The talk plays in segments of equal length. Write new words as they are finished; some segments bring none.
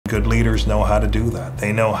Good leaders know how to do that.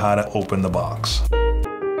 They know how to open the box.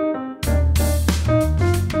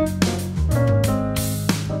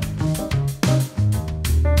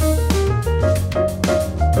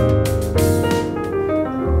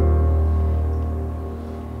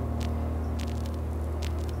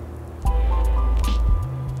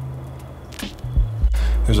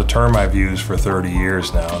 There's a term I've used for 30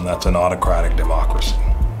 years now, and that's an autocratic democracy.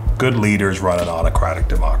 Good leaders run an autocratic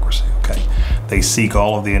democracy, okay? They seek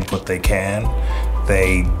all of the input they can.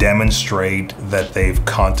 They demonstrate that they've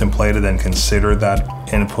contemplated and considered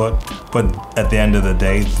that input, but at the end of the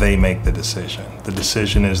day, they make the decision. The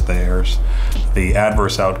decision is theirs. The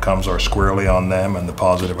adverse outcomes are squarely on them, and the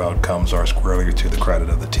positive outcomes are squarely to the credit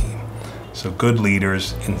of the team. So good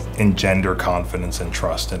leaders engender confidence and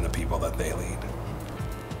trust in the people that they lead.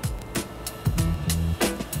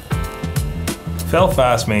 Fail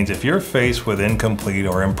fast means if you're faced with incomplete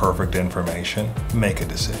or imperfect information, make a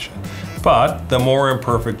decision. But the more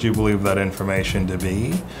imperfect you believe that information to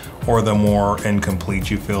be, or the more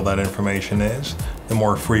incomplete you feel that information is, the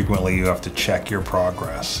more frequently you have to check your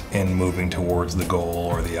progress in moving towards the goal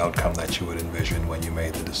or the outcome that you would envision when you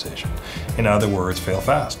made the decision. In other words, fail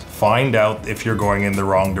fast. Find out if you're going in the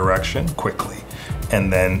wrong direction quickly,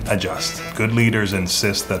 and then adjust. Good leaders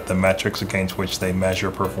insist that the metrics against which they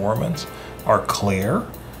measure performance are clear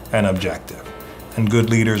and objective. And good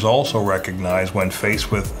leaders also recognize when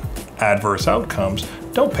faced with adverse outcomes,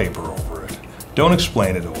 don't paper over it. Don't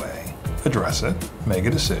explain it away. Address it, make a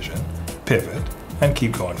decision, pivot, and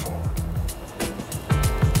keep going forward.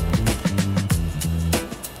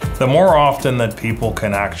 The more often that people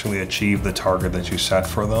can actually achieve the target that you set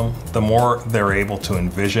for them, the more they're able to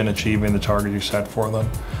envision achieving the target you set for them,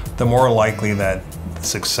 the more likely that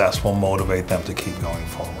success will motivate them to keep going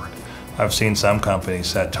forward. I've seen some companies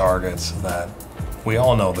set targets that we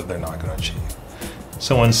all know that they're not going to achieve.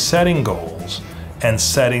 So in setting goals and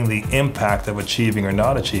setting the impact of achieving or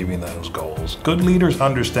not achieving those goals, good leaders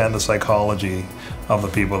understand the psychology of the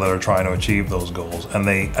people that are trying to achieve those goals, and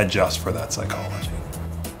they adjust for that psychology.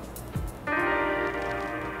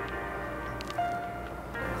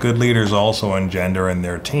 Good leaders also engender in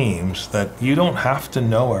their teams that you don't have to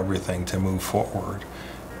know everything to move forward,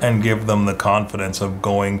 and give them the confidence of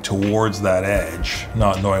going towards that edge,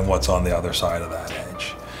 not knowing what's on the other side of that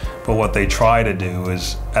edge. But what they try to do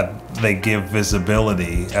is they give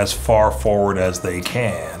visibility as far forward as they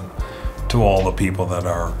can to all the people that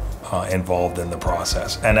are involved in the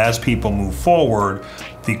process. And as people move forward,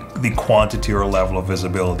 the quantity or level of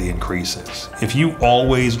visibility increases. If you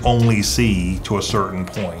always only see to a certain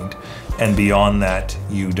point, and beyond that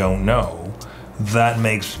you don't know, that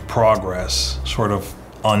makes progress sort of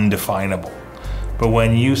undefinable. But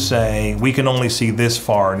when you say, we can only see this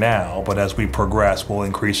far now, but as we progress, we'll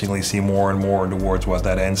increasingly see more and more towards what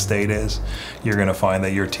that end state is, you're going to find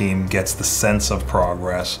that your team gets the sense of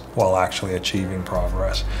progress while actually achieving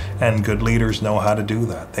progress. And good leaders know how to do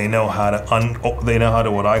that. They know how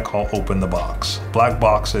to what I call open the box. Black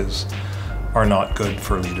boxes are not good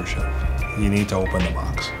for leadership. You need to open the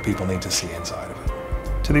box. People need to see inside of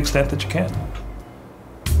it, to the extent that you can.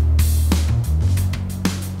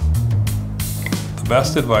 The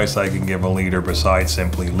best advice I can give a leader besides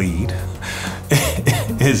simply lead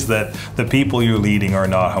is that the people you're leading are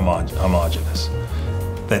not homogeneous.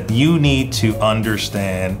 That you need to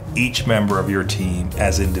understand each member of your team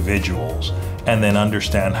as individuals and then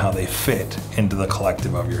understand how they fit into the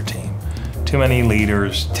collective of your team. Too many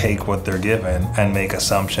leaders take what they're given and make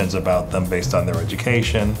assumptions about them based on their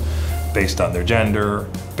education, based on their gender,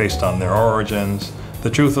 based on their origins. The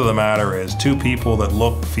truth of the matter is, two people that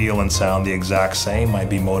look, feel, and sound the exact same might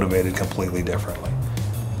be motivated completely differently.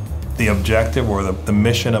 The objective or the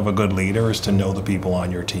mission of a good leader is to know the people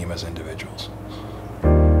on your team as individuals.